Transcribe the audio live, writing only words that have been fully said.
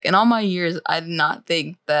In all my years, I did not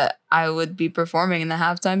think that I would be performing in the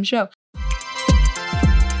halftime show.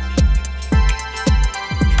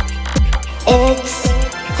 It's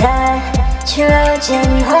the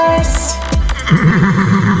Trojan Horse.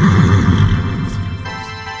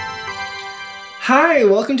 Hi,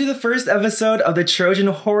 welcome to the first episode of the Trojan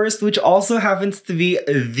Horse, which also happens to be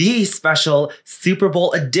the special Super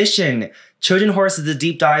Bowl edition. Trojan Horse is a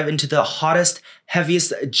deep dive into the hottest,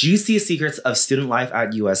 heaviest, juiciest secrets of student life at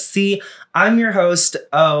USC. I'm your host,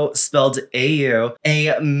 O, spelled A-U,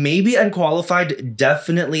 a maybe unqualified,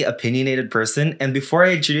 definitely opinionated person. And before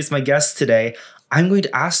I introduce my guests today, I'm going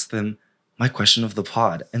to ask them my question of the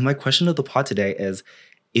pod. And my question of the pod today is,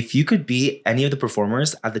 if you could be any of the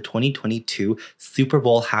performers at the 2022 Super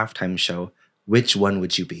Bowl halftime show, which one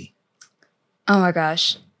would you be? Oh my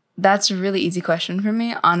gosh. That's a really easy question for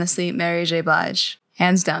me. Honestly, Mary J. Blige.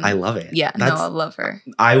 Hands down. I love it. Yeah, I love her.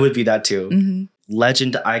 I would be that too. Mm-hmm.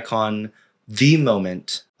 Legend, icon, the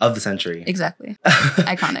moment of the century. Exactly.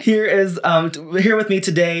 Iconic. Here with me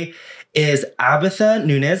today is Abatha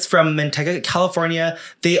Nunes from Manteca, California.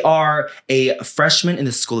 They are a freshman in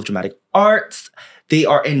the School of Dramatic Arts. They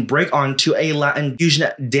are in Break On to a Latin fusion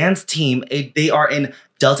dance team. They are in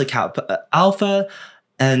Delta Kappa Alpha,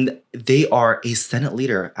 and they are a Senate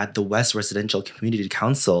leader at the West Residential Community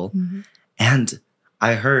Council. Mm-hmm. And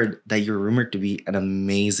I heard that you're rumored to be an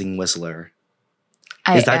amazing whistler.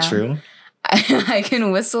 Is that true? I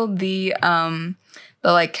can whistle the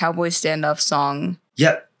like cowboy standoff song.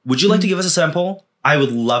 Yeah. Would you like to give us a sample? I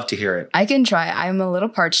would love to hear it. I can try. I'm a little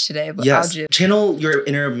parched today, but yes. I'll do. Channel your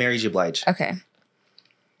inner Mary J. Blige. Okay.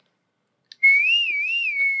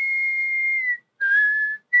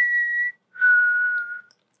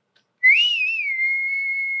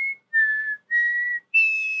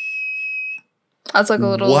 That's like a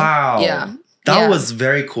little... Wow. Yeah. That was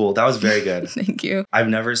very cool. That was very good. Thank you. I've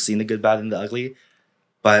never seen The Good, Bad, and the Ugly,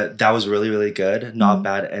 but that was really, really good. Not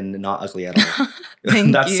bad and not ugly at all.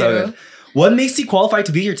 Thank That's you. so good. What makes you qualified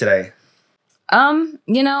to be here today? I'm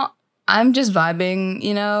just vibing,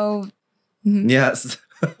 Yes.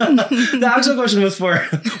 The actual question was for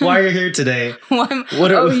why you're here today.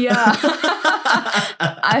 Yeah.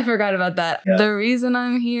 I forgot about that. Yeah. The reason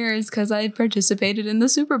I'm here is because I participated in the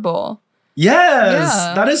Super Bowl. Yes.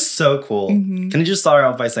 Yeah. That is so cool. Mm-hmm. Can you just start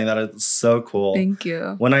off by saying that it's so cool? Thank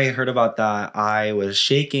you. When I heard about that, I was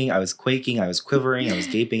shaking, I was quaking, I was quivering, I was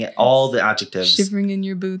gaping at all the adjectives. Shivering in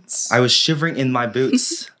your boots. I was shivering in my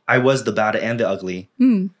boots. I was the bad and the ugly.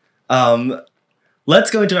 Let's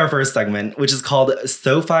go into our first segment, which is called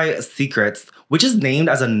SoFi Secrets, which is named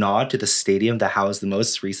as a nod to the stadium that housed the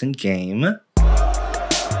most recent game.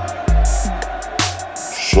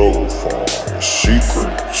 SoFi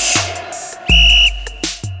Secrets.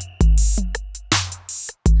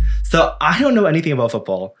 So I don't know anything about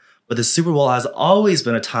football, but the Super Bowl has always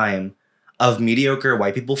been a time of mediocre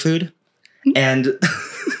white people food and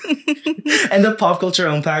and the pop culture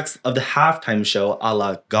impacts of the halftime show a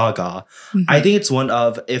la Gaga. Mm-hmm. I think it's one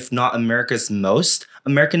of, if not America's most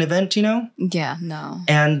American event, Yeah, no.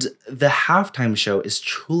 And the halftime show is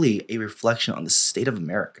truly a reflection on the state of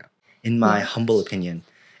America, in my humble opinion.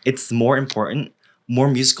 It's more important, more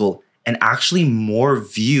musical, and actually more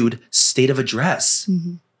viewed state of address.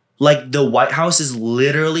 Mm-hmm. Like, the White House is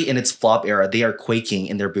literally in its flop era. They are quaking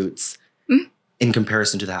in their boots in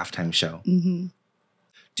comparison to the halftime show. Mm-hmm.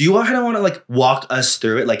 Do you want to walk us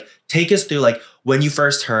through it? Like, take us through when you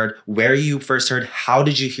first heard, where you first heard, how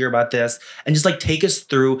did you hear about this? And just take us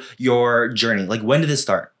through your journey. When did this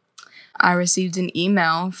start? I received an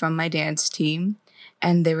email from my dance team,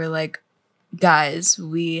 and they were like, guys,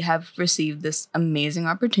 we have received this amazing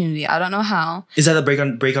opportunity. I don't know how. Is that the Break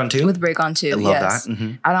On 2? With Break On 2, I love yes. that.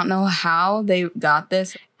 Mm-hmm. I don't know how they got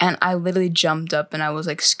this. And I literally jumped up and I was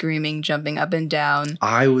screaming, jumping up and down.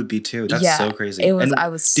 I would be too. That's so crazy. It was. And I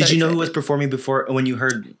was so did you know excited. who was performing before when you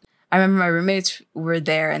heard? I remember my roommates were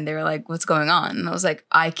there and they were like, what's going on? And I was like,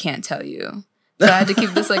 I can't tell you. So I had to keep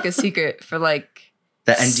this a secret for The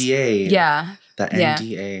NDA. Yeah. The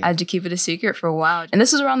NDA. I had to keep it a secret for a while. And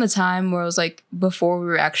this was around the time where it was before we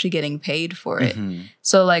were actually getting paid for it. Mm-hmm.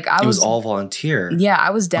 So it was all volunteer. Yeah, I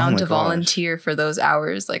was down my to gosh. volunteer for those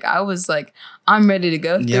hours. I was I'm ready to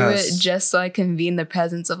go through it just so I can be in the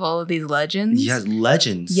presence of all of these legends. Yes,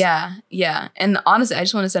 legends. Yeah, yeah. And honestly, I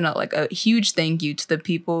just want to send out a huge thank you to the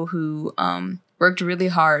people who worked really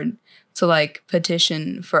hard to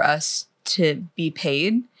petition for us to be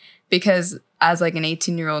paid, because as an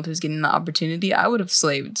 18-year-old who's getting the opportunity, I would have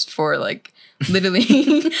slaved for literally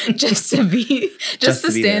just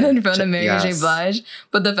to stand in front of Mary J. Blige.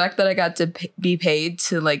 But the fact that I got to be paid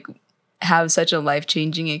to have such a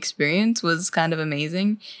life-changing experience was kind of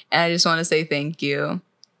amazing. And I just want to say thank you.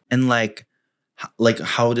 And like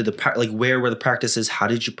how did where were the practices? How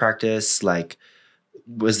did you practice? Like,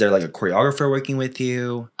 was there like a choreographer working with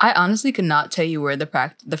you? I honestly could not tell you where the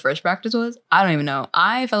first practice was. I don't even know.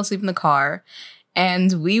 I fell asleep in the car,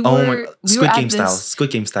 and we were Squid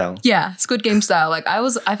Game style. Yeah, Squid Game style. Like I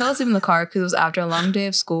fell asleep in the car because it was after a long day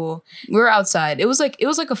of school. We were outside. It was like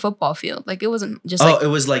a football field. Like it wasn't just it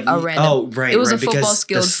was like a random. Oh, right. It was right, a football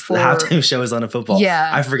the halftime show is on a football. Yeah,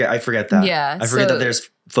 I forget that. Yeah, I forget that there's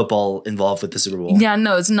football involved with the Super Bowl. Yeah,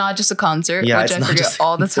 no, it's not just a concert, Yeah, which I forget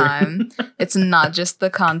all the time. It's not just the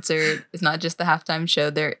concert. It's not just the halftime show.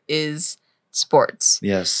 There is sports.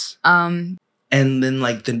 Yes. And then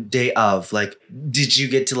like the day of, like, did you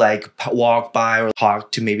get to like walk by or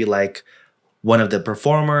talk to maybe like one of the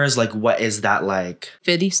performers? Like, what is that like?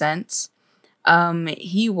 50 Cent.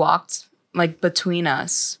 He walked like between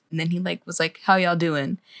us, and then he like was like, "How y'all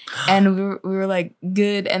doing?" And we were like,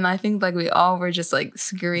 "Good." And I think like we all were just like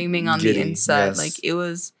screaming on the inside. Yes. Like it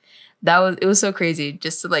was so crazy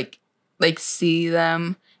just to like see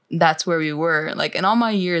them. That's where we were. Like in all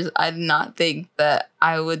my years, I did not think that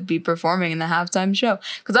I would be performing in the halftime show,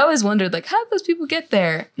 because I always wondered like, how did those people get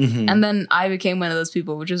there? Mm-hmm. And then I became one of those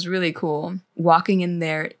people, which was really cool. Walking in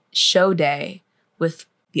their show day with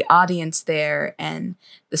the audience there and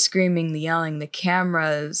the screaming, the yelling, the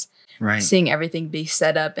cameras, right. Seeing everything be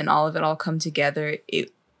set up and all of it all come together.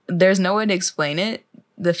 There's no way to explain it.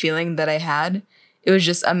 The feeling that I had, it was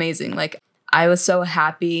just amazing. Like I was so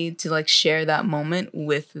happy to like share that moment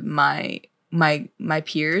with my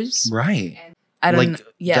peers. Right. I don't like, know.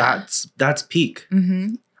 Yeah. That's peak.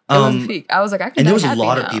 Mm-hmm. It was peak. I was like, I can. And there was a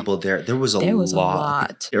lot of people there. There was a lot.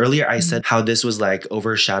 lot. Earlier, I said how this was like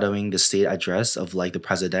overshadowing the state address of like the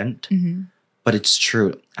president. Mm-hmm. But it's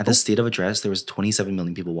true. At the state of address, there was 27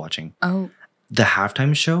 million people watching. Oh. The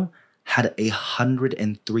halftime show had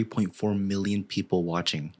 103.4 million people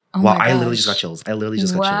watching. Oh wow, my I literally gosh. just got chills. I literally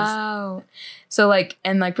just got chills. Wow. So like,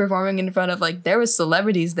 and like performing in front of like, there was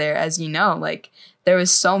celebrities there, as you know, like there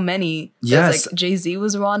was so many. Yes. Like Jay-Z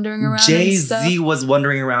was wandering around. Jay-Z was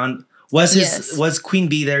wandering around. Was Queen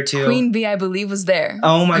Bee there too? Queen Bee, I believe, was there.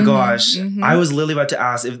 Oh my gosh. Mm-hmm. I was literally about to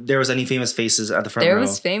ask if there was any famous faces at the front row. There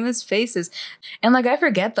was famous faces. And like, I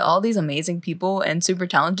forget that all these amazing people and super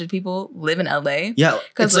talented people live in LA. Yeah.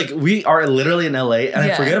 It's like we are literally in LA and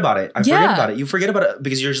I forget about it. Forget about it. You forget about it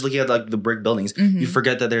because you're just looking at like the brick buildings. Mm-hmm. You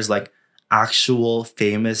forget that there's like actual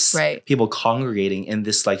famous people congregating in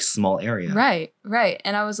this like small area. Right.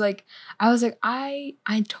 And I was like, I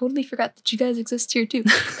totally forgot that you guys exist here too.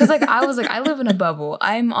 Because like I was like, I live in a bubble.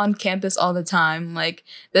 I'm on campus all the time. Like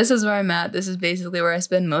this is where I'm at. This is basically where I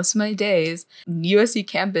spend most of my days. USC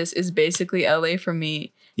campus is basically LA for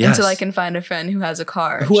me. Yes. Until I can find a friend who has a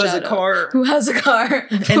car. Who has a car?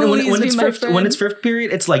 And when it's fifth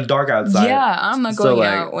period, it's like dark outside. Yeah, I'm not going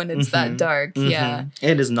out when it's that dark. Mm-hmm. Yeah.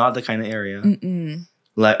 It is not the kind of area. Mm-mm.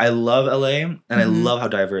 Like I love LA and I love how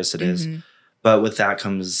diverse it is. But with that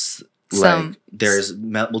comes like there's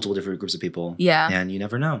multiple different groups of people. Yeah. And you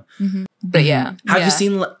never know. Mm-hmm. But yeah. Have you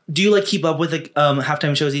seen, do you like keep up with like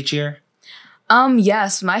halftime shows each year?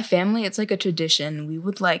 Yes, my family, it's like a tradition. We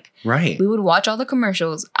would we would watch all the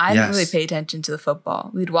commercials. I didn't really pay attention to the football.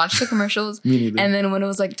 We'd watch the commercials. And then when it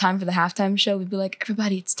was like time for the halftime show, we'd be like,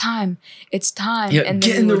 everybody, it's time. It's time. Yeah, and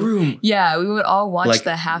get in the room. Yeah, we would all watch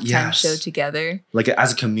the halftime show together. Like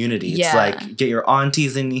as a community. It's like, get your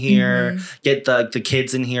aunties in here, get the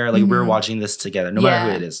kids in here. Like we're watching this together, no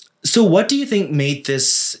matter who it is. So what do you think made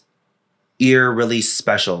this year really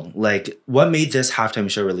special? Like what made this halftime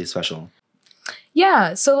show really special?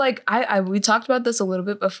 Yeah, so like we talked about this a little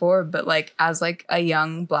bit before, but like as like a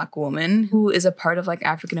young Black woman who is a part of like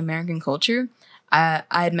African American culture, I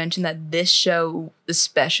had mentioned that this show,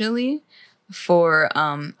 especially for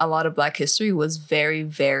a lot of Black history, was very,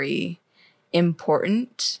 very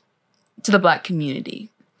important to the Black community.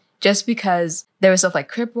 Just because there was stuff like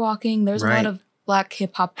crip walking, there was a lot of Black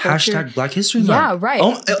hip hop culture. Hashtag Black History Month. Yeah, right.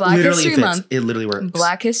 Oh, Black History Month. It literally works.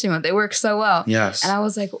 Black History Month. It works so well. Yes. And I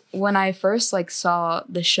was like, when I first like saw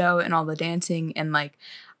the show and all the dancing and like,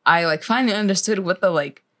 I like finally understood what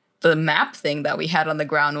the map thing that we had on the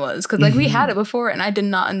ground was. Cause like we had it before and I did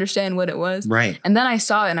not understand what it was. Right. And then I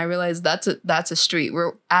saw it and I realized that's a street.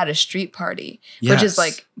 We're at a street party, which is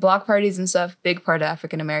like block parties and stuff, big part of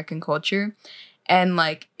African American culture. And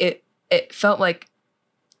like, it felt like,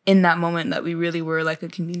 in that moment that we really were like a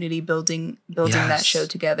community building that show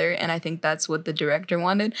together. And I think that's what the director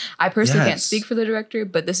wanted. I personally can't speak for the director,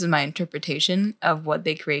 but this is my interpretation of what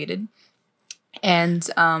they created. And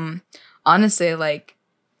honestly, like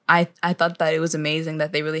I thought that it was amazing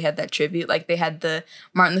that they really had that tribute. Like they had the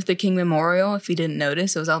Martin Luther King Memorial. If you didn't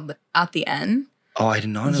notice, it was at the end. Oh, I did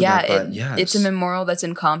not know that, but yes. It's a memorial that's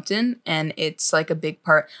in Compton, and it's like a big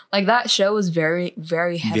part. Like that show was very,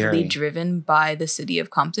 very heavily driven by the city of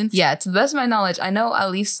Compton. Yeah, to the best of my knowledge, I know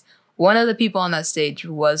at least one of the people on that stage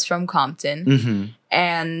was from Compton,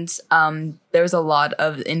 and there was a lot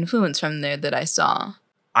of influence from there that I saw.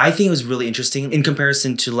 I think it was really interesting in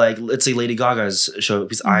comparison to like, let's say Lady Gaga's show,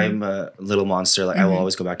 because I'm a little monster. Like I will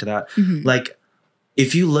always go back to that. Like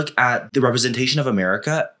if you look at the representation of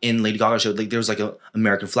America in Lady Gaga's show, like there was like a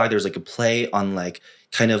American flag, there was like a play on like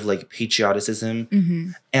kind of like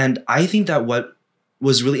patrioticism. And I think that what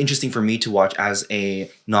was really interesting for me to watch as a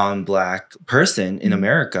non-Black person in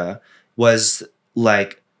America was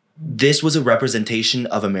like, this was a representation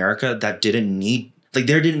of America that didn't need, like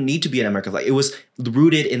there didn't need to be an American flag. It was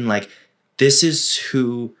rooted in like, this is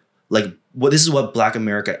who, like, this is what Black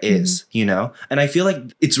America is, you know? And I feel like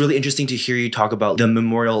it's really interesting to hear you talk about the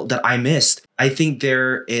memorial that I missed. I think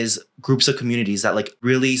there is groups of communities that like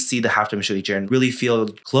really see the halftime show each year and really feel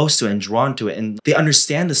close to it and drawn to it. And they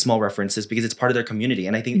understand the small references because it's part of their community.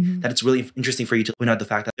 And I think that it's really interesting for you to point out the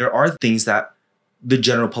fact that there are things that the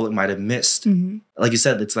general public might have missed. Like you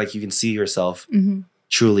said, it's like you can see yourself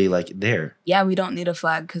truly like there. Yeah, we don't need a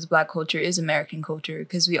flag because Black culture is American culture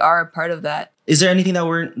because we are a part of that. Is there anything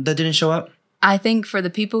that didn't show up? I think for the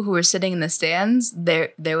people who were sitting in the stands,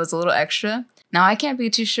 there was a little extra. Now, I can't be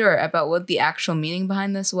too sure about what the actual meaning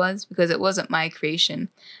behind this was because it wasn't my creation.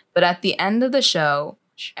 But at the end of the show,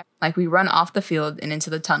 like we run off the field and into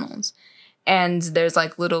the tunnels. And there's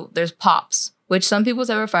like there's pops, which some people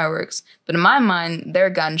say were fireworks. But in my mind, they're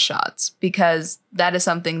gunshots because that is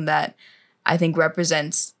something that I think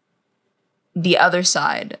represents the other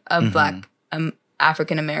side of Black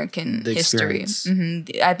African-American history.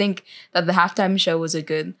 I think that the halftime show was a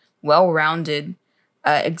good, well-rounded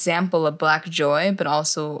example of Black joy, but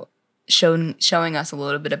also showing us a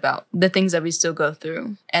little bit about the things that we still go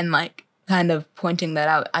through and like kind of pointing that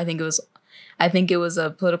out. I think it was a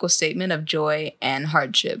political statement of joy and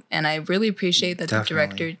hardship, and I really appreciate that the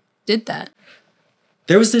director did that.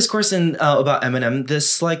 There was discourse about Eminem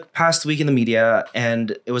this like past week in the media,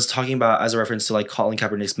 and it was talking about as a reference to like Colin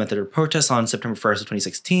Kaepernick's method of protest on September 1st of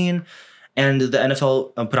 2016. And the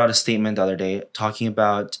NFL put out a statement the other day talking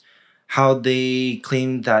about how they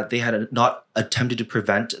claimed that they had not attempted to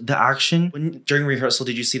prevent the action. During rehearsal,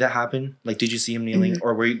 did you see that happen? Like, did you see him kneeling,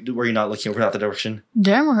 or were you not looking over that direction?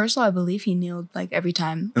 During rehearsal, I believe he kneeled like every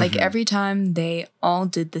time. Like every time they all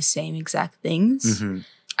did the same exact things.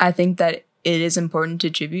 I think that it is important to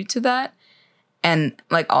tribute to that and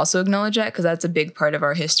like also acknowledge that because that's a big part of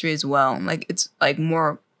our history as well. Like it's like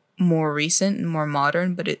more recent and more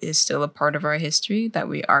modern, but it is still a part of our history that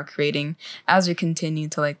we are creating as we continue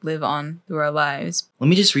to like live on through our lives. Let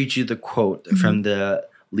me just read you the quote from the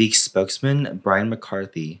league spokesman, Brian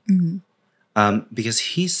McCarthy, because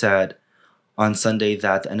he said on Sunday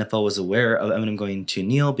that the NFL was aware of Eminem going to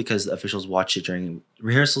kneel because the officials watched it during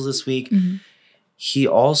rehearsals this week. He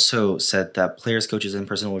also said that players, coaches, and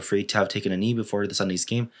personnel were free to have taken a knee before the Sunday's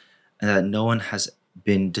game and that no one has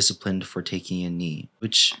been disciplined for taking a knee,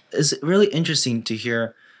 which is really interesting to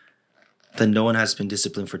hear that no one has been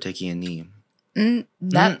disciplined for taking a knee.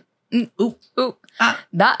 That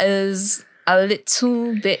is a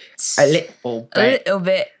little bit.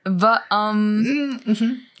 But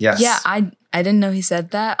yes. Yeah, I didn't know he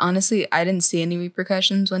said that. Honestly, I didn't see any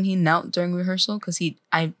repercussions when he knelt during rehearsal because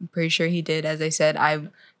I'm pretty sure he did. As I said,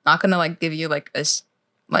 I'm not gonna like give you like a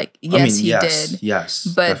like yes, he did. Yes,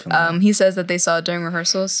 but he says that they saw it during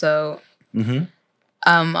rehearsal, so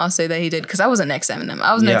I'll say that he did because I wasn't next to Eminem.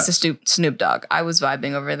 I was next to Snoop Dogg. I was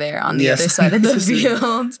vibing over there on the other side of the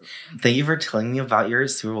field. Thank you for telling me about your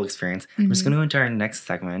Super Bowl experience. We're just gonna go into our next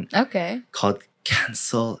segment. Okay. Called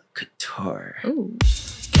Cancel Couture. Ooh.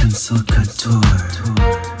 Cancel Couture.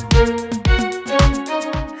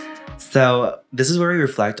 So this is where we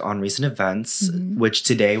reflect on recent events, which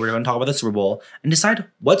today we're going to talk about the Super Bowl and decide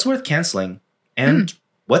what's worth canceling and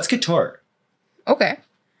what's couture. Okay.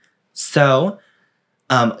 So,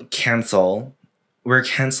 we're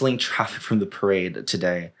canceling traffic from the parade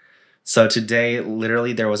today. So today,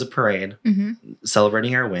 literally, there was a parade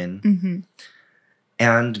celebrating our win.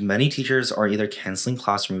 And many teachers are either canceling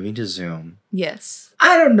class or moving to Zoom. Yes.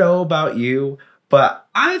 I don't know about you, but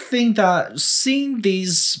I think that seeing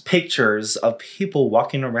these pictures of people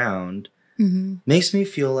walking around makes me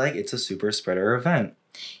feel like it's a super spreader event.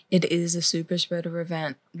 It is a super spreader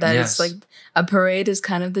event. That is like a parade is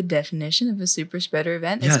kind of the definition of a super spreader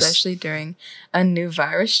event, especially during a new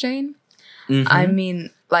virus strain. I mean,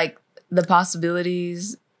 like the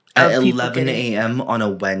possibilities At of people 11 getting- a.m. on a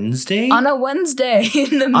Wednesday? On a Wednesday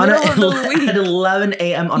in the On middle a- of the week. At 11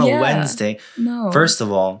 a.m. on a Yeah. Wednesday. No. First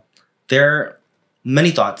of all, there are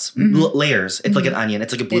many thoughts, Mhm. layers. It's like an Mhm. onion.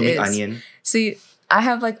 It's like a blooming is. onion. See, I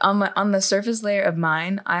have like on the surface layer of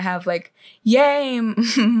mine, I have like, yay,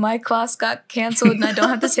 my class got canceled and I don't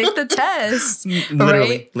have to take the test.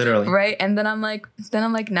 Literally. Literally. Right? And then I'm like,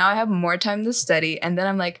 now I have more time to study. And then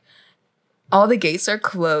I'm like, all the gates are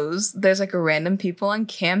closed. There's like random people on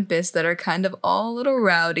campus that are kind of all a little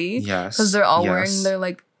rowdy. Yes. Because they're all yes. wearing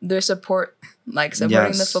their supporting the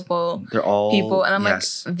Yes. football They're all people. And I'm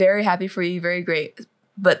yes. like, very happy for you, very great.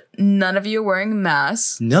 But none of you are wearing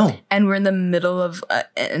masks. No. And we're in the middle of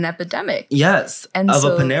an epidemic. Yes. And of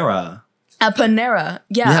so- a Panera. A Panera.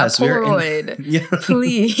 Yeah, Yes, a we're in- Polaroid. Yeah.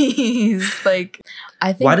 Please. Like,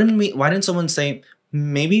 I think. Why didn't someone say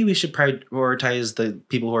maybe we should prioritize the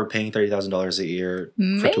people who are paying $30,000 a year for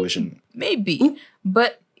Maybe. tuition? Maybe.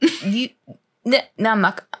 But you. No, I'm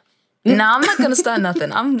not. No, I'm not gonna start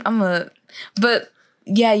nothing. But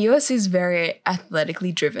yeah, USC is very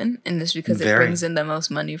athletically driven in this because it Very. brings in the most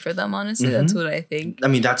money for them. Honestly, that's what I think. I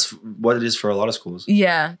mean, that's what it is for a lot of schools.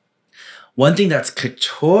 Yeah. One thing that's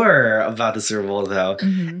couture about the Super Bowl, though,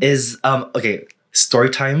 is okay, story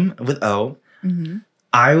time with O. Mm-hmm.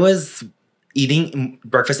 I was eating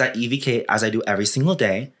breakfast at EVK as I do every single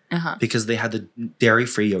day Uh-huh. because they had the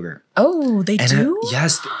dairy-free yogurt. Oh, they And do?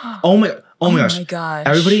 yes. Oh my gosh. Oh my gosh.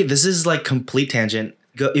 Everybody, this is like complete tangent.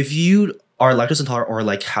 If you are lactose intolerant or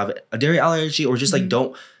like have a dairy allergy or just like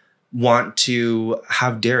don't want to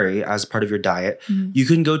have dairy as part of your diet, you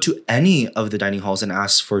can go to any of the dining halls and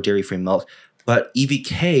ask for dairy-free milk. But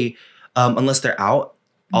EVK, unless they're out,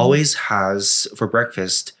 always has for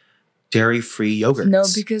breakfast dairy-free yogurts. No,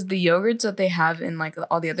 because the yogurts that they have in like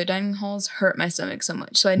all the other dining halls hurt my stomach so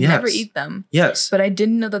much. So I never Yes. eat them. Yes. But I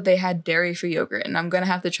didn't know that they had dairy-free yogurt, and I'm gonna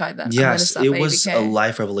have to try that. Yes, I'm it gonna stop was at a ABK.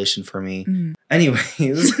 life revelation for me.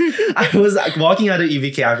 Anyways, I was like, walking out of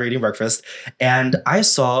EVK after eating breakfast, and I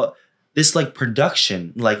saw this like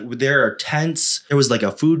production. Like there are tents. There was like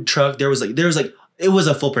a food truck. There was like it was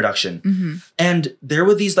a full production, and there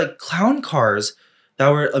were these like clown cars that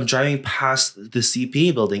were driving past the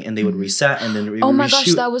CPA building, and they would reset and then Oh my gosh,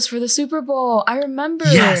 reshoot. that was for the Super Bowl. I remember.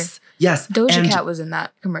 Yes, yes. Doja And- Cat was in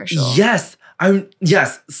that commercial. Yes.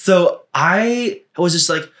 Yes. So I was just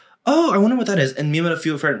like, oh, I wonder what that is. And me and a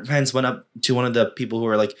few friends went up to one of the people who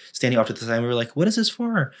were like standing off to the side. We were like, what is this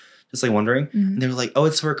for? Just like wondering. And they were like, oh,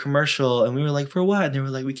 it's for a commercial. And we were like, for what? And they were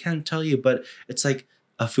like, we can't tell you, but it's like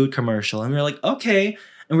a food commercial. And we were like, okay.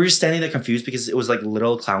 And we were just standing there confused because it was like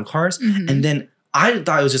little clown cars. And then I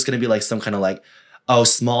thought it was just going to be like some kind of like, oh,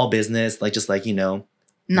 small business, like just like, you know.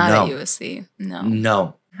 Not No. at USC. No.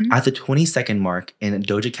 No. At the 20-second mark in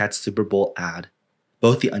Doja Cat's Super Bowl ad,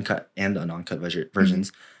 both the uncut and the uncut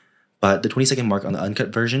versions, but the 20-second mark on the uncut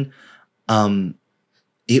version,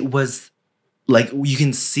 it was like you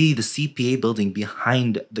can see the CPA building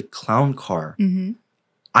behind the clown car.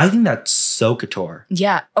 I think that's so couture.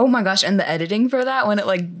 Yeah. Oh my gosh. And the editing for that, when it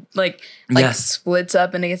like Yes. splits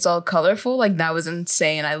up and it gets all colorful, like that was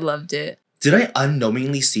insane. I loved it. Did I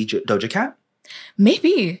unknowingly see Doja Cat?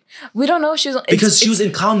 Maybe. We don't know if she was Because she was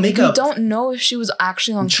in clown makeup. We don't know if she was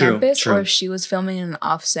actually on True, campus true. or if she was filming in an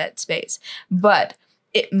offset space. But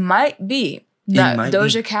it might be that might be.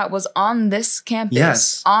 Doja Cat was on this campus,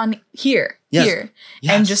 Yes. on here, Yes. here,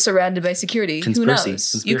 Yes. and just surrounded by security. Conspiracy, Who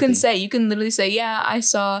knows? conspiracy. You can literally say, yeah, I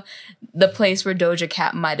saw the place where Doja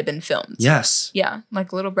Cat might have been filmed. Yes. Yeah,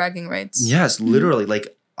 like little bragging rights. Yes, literally.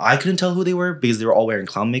 Like I couldn't tell who they were because they were all wearing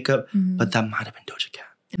clown makeup, but that might have been Doja Cat.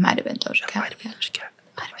 It might have been Doja That Cat. might have been Doja Cat.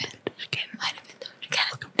 Might have been Doja Cat. Might have been Doja Cat.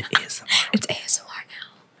 Welcome to ASMR. It's ASMR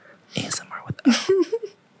now. ASMR with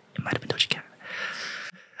it might have been Doja Cat.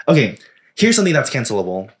 Okay, here's something that's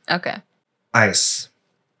cancelable. Okay. Ice.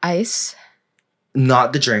 Ice.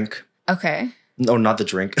 Not the drink. Okay. No, not the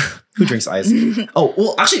drink. Who drinks ice? Oh,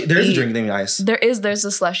 well, actually, there is a drink named ice. There's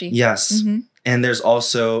a slushy. Yes. And there's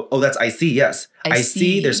also, that's icy, yes.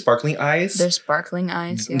 Icy, there's sparkling ice. There's sparkling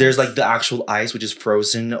ice. Yes. There's like the actual ice, which is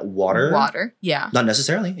frozen water. Water. Yeah. Not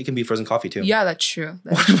necessarily. It can be frozen coffee too. Yeah, that's true.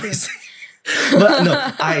 What That's am I true. saying? But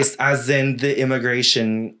no, ice, as in the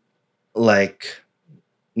immigration, like,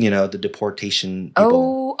 you know, the deportation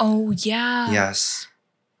people. Oh yeah. Yes.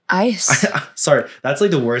 Ice. Sorry, that's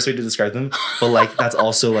like the worst way to describe them. But like, that's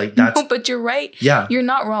also like, that's, No, but you're right. yeah. You're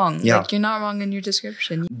not wrong. Yeah. Like you're not wrong in your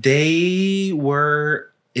description. They were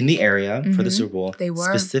in the area for the Super Bowl. They were.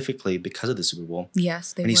 Specifically because of the Super Bowl.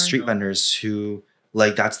 Yes, they Many were. street vendors who,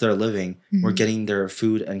 like, that's their living, were getting their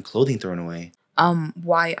food and clothing thrown away.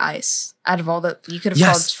 Why ice? Out of all that you could have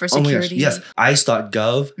Yes. called for Oh my gosh. security. Yes.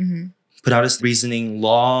 Ice.gov put out a reasoning,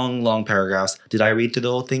 long paragraphs. Did I read through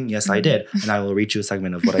the whole thing? Yes, I did. And I will read you a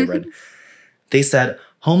segment of what I read. They said,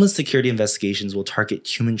 Homeland Security investigations will target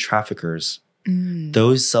human traffickers,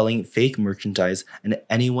 those selling fake merchandise, and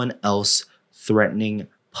anyone else threatening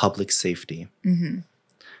public safety. And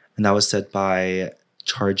that was said by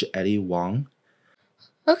Charge Eddie Wong.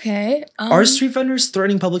 Okay. Are street vendors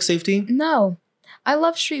threatening public safety? No. I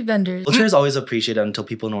love street vendors. Culture is always appreciated until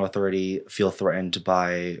people in authority feel threatened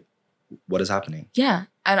by what is happening. Yeah.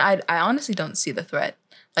 And I honestly don't see the threat.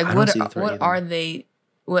 Like, I don't see the threat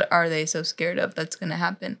what are they so scared of that's going to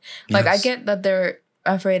happen? Like, I get that they're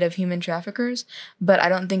afraid of human traffickers, but I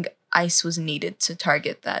don't think ICE was needed to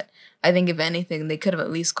target that. I think if anything, they could have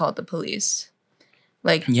at least called the police.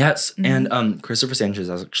 Like, yes, and Christopher Sanchez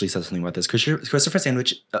actually said something about this. Christopher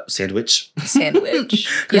Sandwich.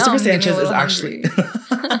 Christopher Sanchez is actually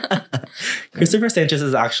Christopher Sanchez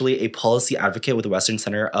is actually a policy advocate with the Western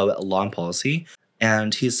Center of Law and Policy,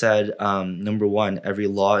 and he said, number one, every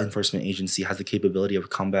law enforcement agency has the capability of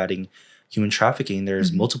combating human trafficking.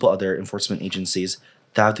 There's multiple other enforcement agencies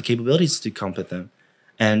that have the capabilities to combat them,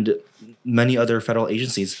 and many other federal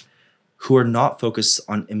agencies who are not focused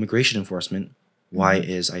on immigration enforcement. Why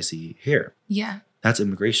is ICE here? Yeah. That's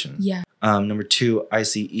immigration. Yeah. Number two,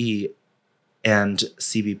 ICE and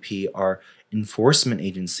CBP are enforcement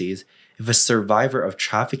agencies. If a survivor of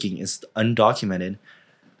trafficking is undocumented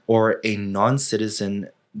or a non-citizen,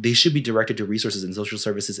 they should be directed to resources and social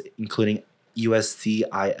services, including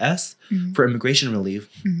USCIS for immigration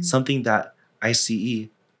relief, something that ICE,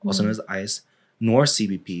 also known as ICE, nor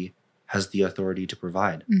CBP has the authority to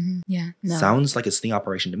provide. Yeah, no. Sounds like a sting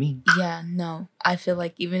operation to me. Yeah, no. I feel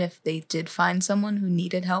like even if they did find someone who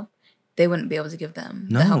needed help, they wouldn't be able to give them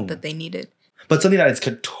the help that they needed. But something that is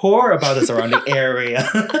couture about the surrounding area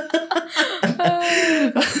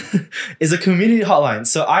is a community hotline.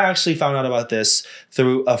 So I actually found out about this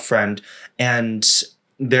through a friend and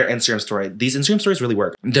their Instagram story. These Instagram stories really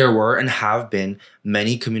work. There were and have been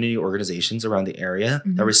many community organizations around the area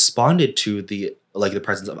that responded to the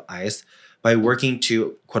presence of ICE by working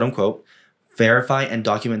to, quote unquote, verify and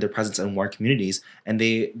document their presence in warned communities. And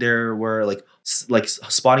there were like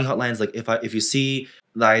spotting hotlines. Like if you see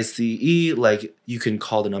the ICE, you can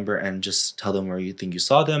call the number and just tell them where you think you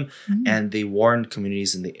saw them. And they warned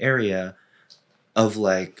communities in the area of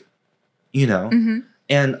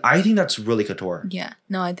and I think that's really couture. Yeah.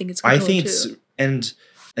 No, I think it's couture too. And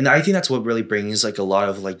I think that's what really brings a lot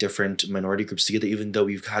of different minority groups together, even though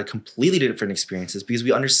we've had completely different experiences, because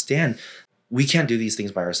we understand we can't do these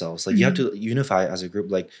things by ourselves. You have to unify as a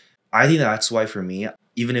group. I think that's why for me,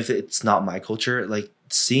 even if it's not my culture,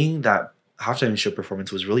 seeing that halftime show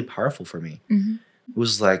performance was really powerful for me. It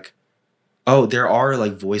was oh, there are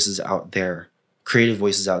voices out there, creative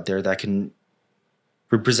voices out there that can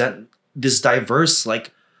represent this diverse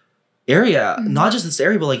area, not just this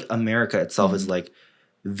area, but America itself is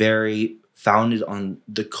very founded on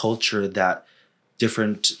the culture that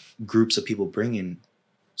different groups of people bring in.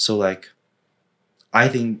 So I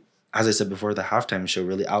think, as I said before, the halftime show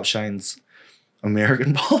really outshines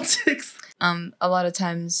American politics. A lot of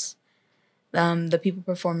times, the people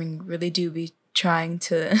performing really do be trying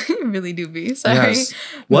to sorry. Yes.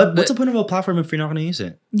 What's the point of a platform if you're not going to use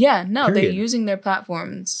it? Yeah, no, Period. They're using their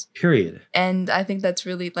platforms. Period. And I think that's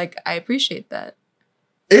really I appreciate that.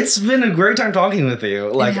 It's been a great time talking with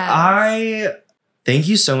you. I thank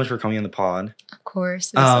you so much for coming on the pod. Of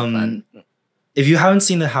course. It was so fun. If you haven't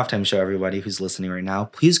seen the halftime show, everybody who's listening right now,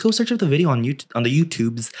 please go search up the video on the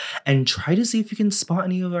YouTubes and try to see if you can spot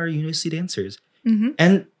any of our UNC dancers.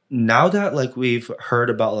 And now that we've heard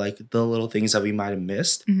about the little things that we might have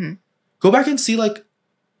missed, go back and see look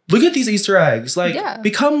at these Easter eggs.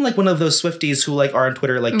 Become one of those Swifties who are on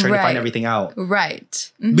Twitter trying to find everything out.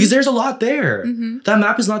 Right. Because there's a lot there. That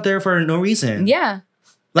map is not there for no reason. Yeah.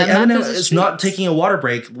 Eminem is not taking a water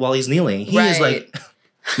break while he's kneeling. He is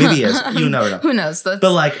maybe he is. You never know. Who knows?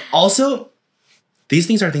 But also, these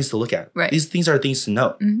things are things to look at. Right. These things are things to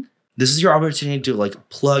know. This is your opportunity to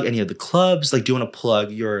plug any of the clubs. Do you want to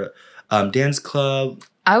plug your dance club?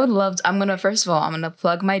 I would love to. I'm going to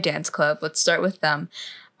plug my dance club. Let's start with them.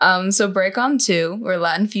 So Break On 2, we're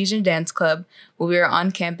Latin Fusion Dance Club. When we are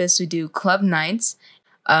on campus, we do club nights.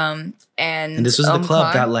 And this was the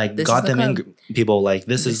club that got them in. People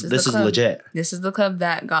this is legit. This is the club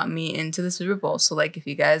that got me into the Super Bowl. So if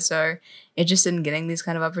you guys are interested in getting these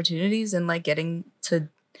kind of opportunities and getting to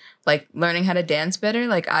learning how to dance better,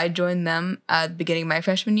 I joined them at the beginning of my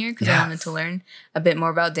freshman year because I wanted to learn a bit more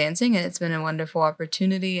about dancing, and it's been a wonderful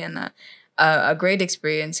opportunity, and a great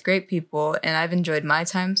experience, great people, and I've enjoyed my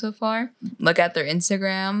time so far. Look at their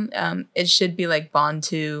Instagram. It should be like Bond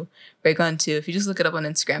 2, Break On 2. If you just look it up on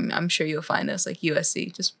Instagram, I'm sure you'll find us, like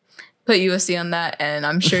USC. Just put USC on that, and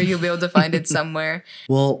I'm sure you'll be able to find it somewhere.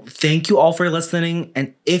 Well, thank you all for listening.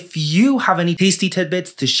 And if you have any tasty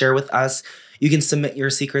tidbits to share with us, you can submit your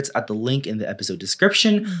secrets at the link in the episode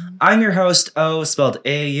description. I'm your host, O, spelled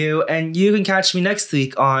A-U, and you can catch me next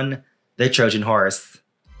week on The Trojan Horse.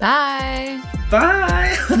 Bye.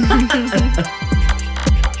 Bye.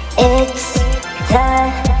 It's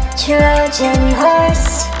the Trojan Horse.